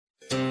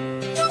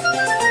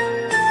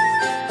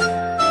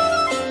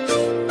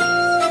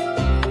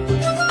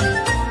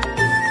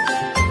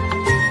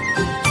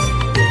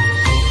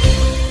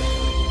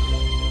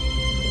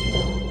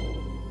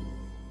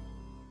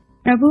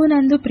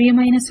ప్రభువునందు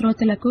ప్రియమైన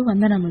శ్రోతలకు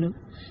వందనములు.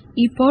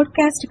 ఈ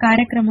పోడ్కాస్ట్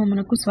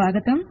కార్యక్రమమునకు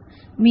స్వాగతం.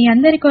 మీ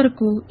అందరి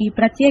కొరకు ఈ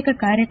ప్రత్యేక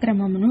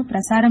కార్యక్రమమును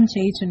ప్రసారం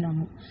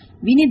చేయుచున్నాము.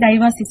 విని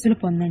దైవాశీస్సులు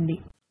పొందండి.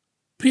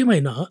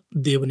 ప్రియమైన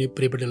దేవుని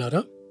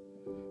ప్రియబిడ్డలారా,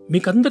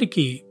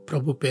 మీకందరికీ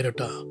ప్రభు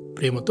పేరట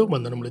ప్రేమతో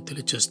వందనములు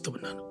తెలియజేస్తూ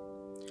ఉన్నాను.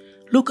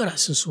 లూకా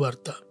రాసిన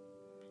సువార్త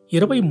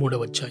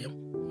 23వ అధ్యాయం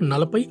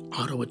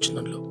 46వ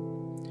వచనంలో,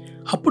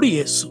 అప్పుడు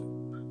యేసు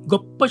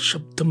గొప్ప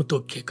శబ్దముతో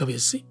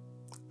కేకవేసి,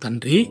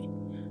 తండ్రి,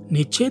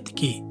 నీ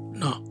చేతికి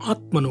నా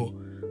ఆత్మను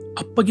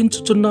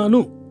అప్పగించుచున్నాను.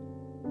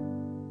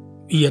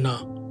 ఈయన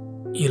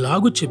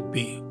ఇలాగు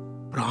చెప్పి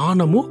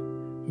ప్రాణము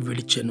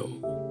విడిచెను.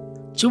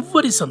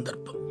 చివరి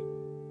సందర్భం,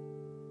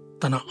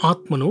 తన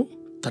ఆత్మను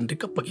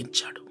తండ్రికి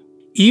అప్పగించాడు.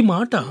 ఈ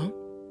మాట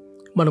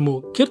మనము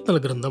కీర్తనల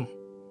గ్రంథం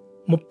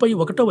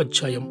 31వ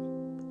అధ్యాయం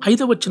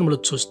 5వ వచనంలో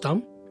చూస్తాం.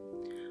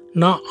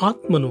 నా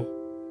ఆత్మను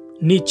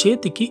నీ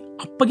చేతికి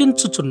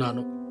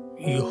అప్పగించుచున్నాను.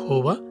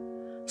 యెహోవా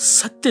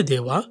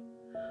సత్యదేవా,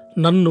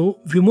 నన్ను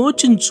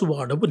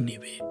విమోచించువాడవు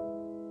నీవే.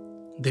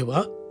 దేవా,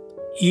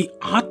 ఈ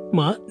ఆత్మ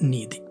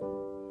నీది.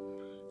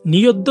 నీ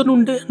యొద్ద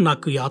నుండే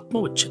నాకు ఈ ఆత్మ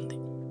వచ్చింది.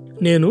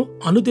 నేను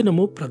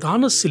అనుదినము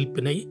ప్రధాన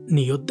శిల్పినై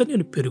నీ యొద్ద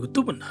నేను పెరుగుతూ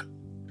ఉన్నాను.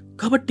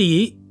 కాబట్టి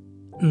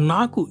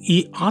నాకు ఈ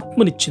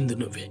ఆత్మనిచ్చింది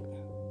నువ్వే.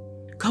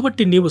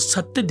 కాబట్టి నీవు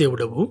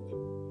సత్యదేవుడవు.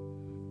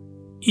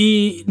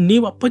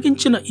 నీవు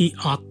అప్పగించిన ఈ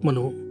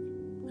ఆత్మను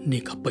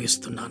నీకు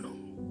అప్పగిస్తున్నాను.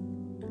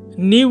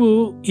 నీవు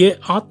ఏ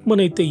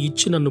ఆత్మనైతే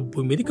ఇచ్చి నన్ను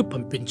భూమి మీదకి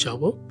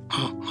పంపించావో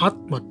ఆ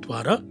ఆత్మ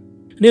ద్వారా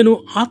నేను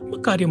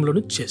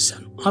ఆత్మకార్యములను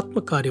చేశాను,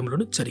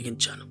 ఆత్మకార్యములను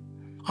జరిగించాను.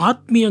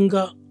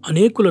 ఆత్మీయంగా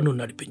అనేకులను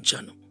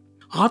నడిపించాను,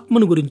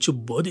 ఆత్మను గురించి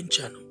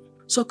బోధించాను.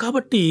 సో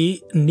కాబట్టి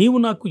నీవు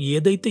నాకు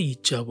ఏదైతే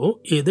ఇచ్చావో,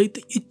 ఏదైతే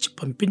ఇచ్చి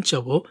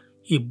పంపించావో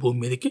ఈ భూమి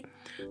మీదకి,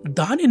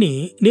 దానిని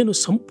నేను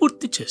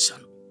సంపూర్తి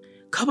చేశాను.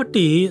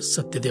 కాబట్టి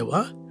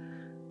సత్యదేవా,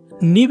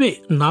 నీవే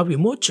నా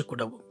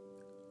విమోచకుడవు.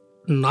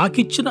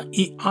 నాకిచ్చిన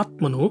ఈ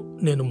ఆత్మను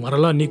నేను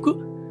మరలా నీకు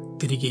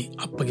తిరిగి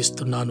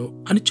అప్పగిస్తున్నాను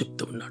అని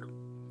చెప్తూ ఉన్నాడు.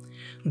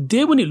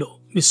 దేవునిలో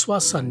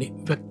విశ్వాసాన్ని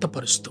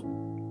వ్యక్తపరుస్తూ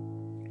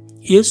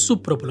యేసు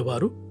ప్రభుల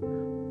వారు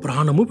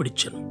ప్రాణము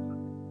విడిచెను.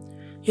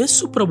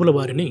 యేసు ప్రభుల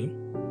వారిని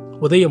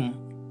ఉదయం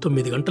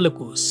 9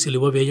 గంటలకు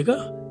సిలువ వేయగా,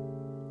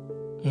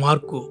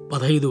 మార్కు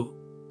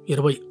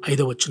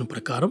 15:25 వచనం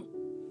ప్రకారం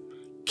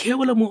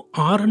కేవలము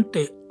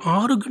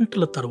 6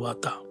 గంటల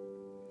తరువాత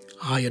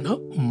ఆయన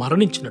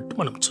మరణించినట్టు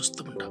మనం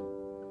చూస్తూ ఉంటాం.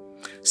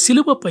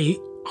 సిలువపై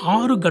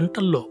 6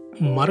 గంటల్లో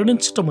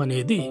మరణించటం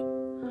అనేది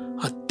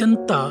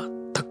అత్యంత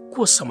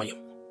తక్కువ సమయం.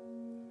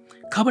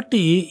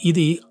 కాబట్టి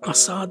ఇది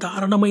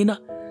అసాధారణమైన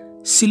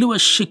సిలువ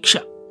శిక్ష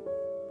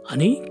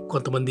అని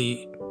కొంతమంది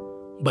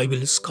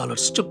బైబిల్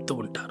స్కాలర్స్ చెప్తూ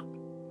ఉంటారు.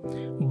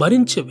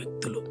 భరించే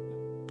వ్యక్తులు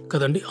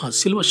కదండి, ఆ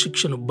సిలువ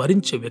శిక్షను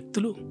భరించే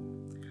వ్యక్తులు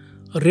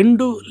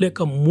 2 లేక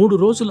 3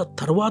 రోజుల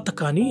తర్వాత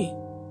కానీ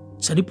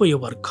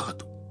చనిపోయేవారు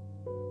కాదు.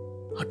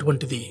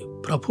 అటువంటిది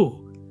ప్రభు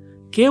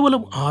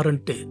కేవలం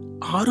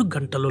 6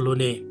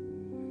 గంటలలోనే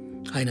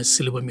ఆయన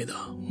సిలువ మీద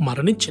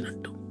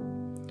మరణించినట్టు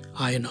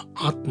ఆయన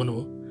ఆత్మను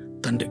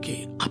తండ్రికి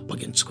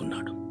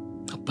అప్పగించుకున్నాడు.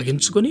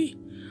 అప్పగించుకొని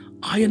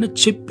ఆయన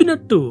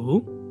చెప్పినట్టు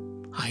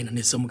ఆయన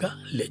నిజంగా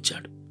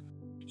లేచాడు.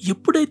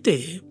 ఎప్పుడైతే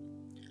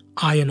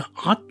ఆయన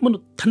ఆత్మను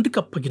తండ్రికి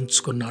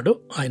అప్పగించుకున్నాడో,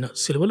 ఆయన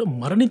సిలువలో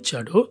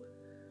మరణించాడో,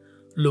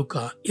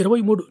 లూకా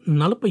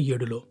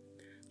 23:47లో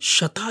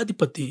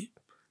శతాధిపతి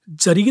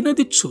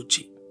జరిగినది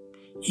చూచి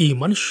ఈ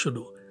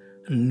మనుష్యుడు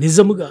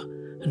నిజముగా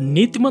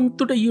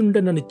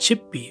నీతిమంతుడయ్యుండెనని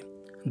చెప్పి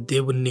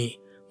దేవుణ్ణి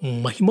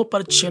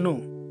మహిమపరచెను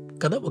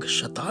కదా. ఒక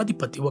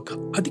శతాధిపతి, ఒక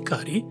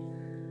అధికారి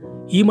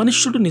ఈ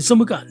మనుష్యుడు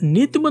నిజముగా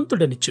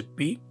నీతిమంతుడని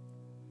చెప్పి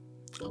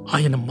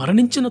ఆయన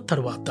మరణించిన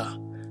తర్వాత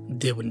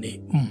దేవుణ్ణి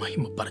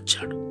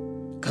మహిమపరచాడు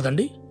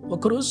కదండి.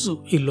 ఒకరోజు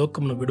ఈ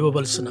లోకమును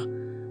విడవవలసిన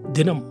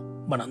దినం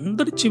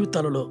మనందరి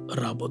జీవితాలలో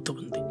రాబోతూ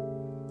ఉంది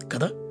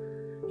కదా.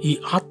 ఈ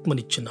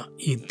ఆత్మనిచ్చిన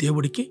ఈ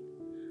దేవుడికి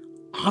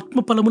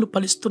ఆత్మఫలములు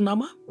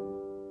ఫలిస్తున్నామా?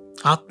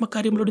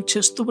 ఆత్మకార్యములను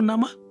చేస్తూ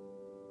ఉన్నామా?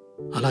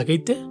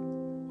 అలాగైతే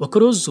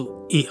ఒకరోజు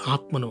ఈ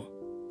ఆత్మను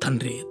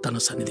తండ్రి తన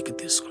సన్నిధికి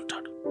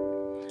తీసుకుంటాడు.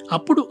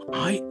 అప్పుడు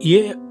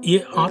ఏ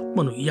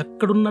ఆత్మను,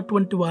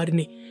 ఎక్కడున్నటువంటి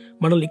వారిని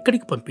మనల్ని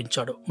ఇక్కడికి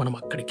పంపించాడో మనం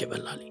అక్కడికి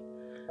వెళ్ళాలి.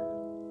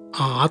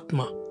 ఆ ఆత్మ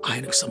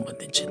ఆయనకు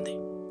సంబంధించింది.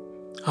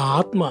 ఆ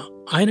ఆత్మ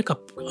ఆయనకు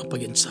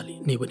అప్పగించాలి,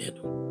 నీవు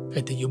నేను.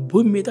 అయితే ఈ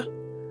భూమి మీద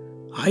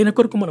ఆయన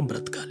కొరకు మనం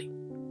బ్రతకాలి,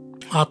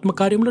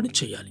 ఆత్మకార్యములను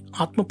చేయాలి,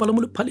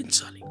 ఆత్మఫలములు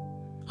ఫలించాలి.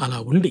 అలా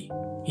ఉండి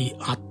ఈ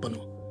ఆత్మను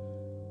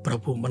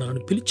ప్రభు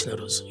మనల్ని పిలిచిన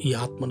రోజు ఈ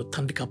ఆత్మను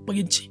తండ్రికి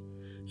అప్పగించి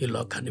ఈ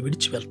లోకాన్ని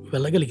విడిచి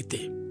వెళ్ళగలిగితే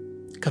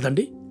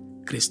కదండి,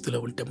 క్రీస్తులో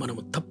ఉంటే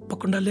మనము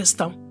తప్పకుండా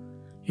లేస్తాం,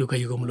 యుగ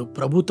యుగములు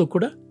ప్రభుతో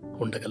కూడా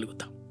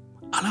ఉండగలుగుతాం.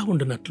 అలా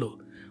ఉండినట్లు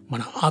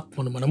మన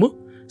ఆత్మను మనము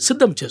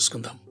సిద్ధం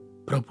చేసుకుందాం.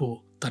 ప్రభు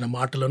తన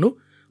మాటలను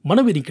మన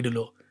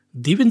వినికిడిలో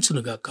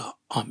దీవించునుగాక.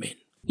 ఆమేన్.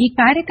 ఈ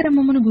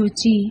కార్యక్రమమును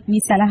గూర్చి మీ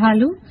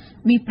సలహాలు,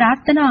 మీ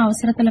ప్రార్థనా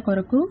అవసరతల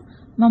కొరకు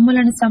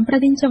మమ్మలను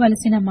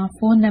సంప్రదించవలసిన మా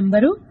ఫోన్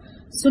నంబరు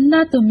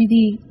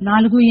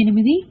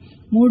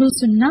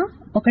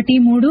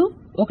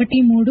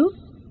 0948301313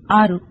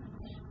 6.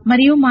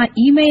 మరియు మా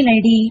ఇమెయిల్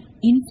ఐడి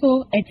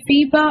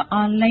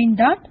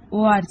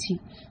info@fibaonline.org.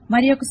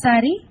 మరి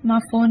ఒకసారి మా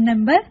phone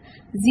number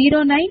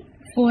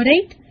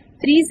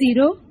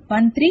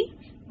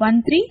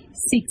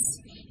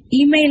 094830131336.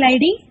 Email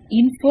ID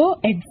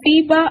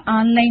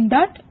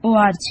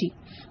info@fibaonline.org.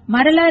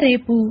 మరలా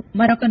రేపు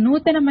మరొక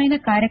నూతనమైన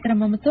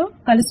కార్యక్రమముతో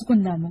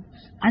కలుసుకుందాము.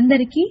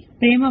 అందరికీ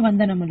ప్రేమ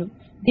వందనములు.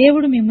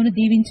 దేవుడు మిమ్మును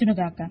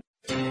దీవించునుగాక.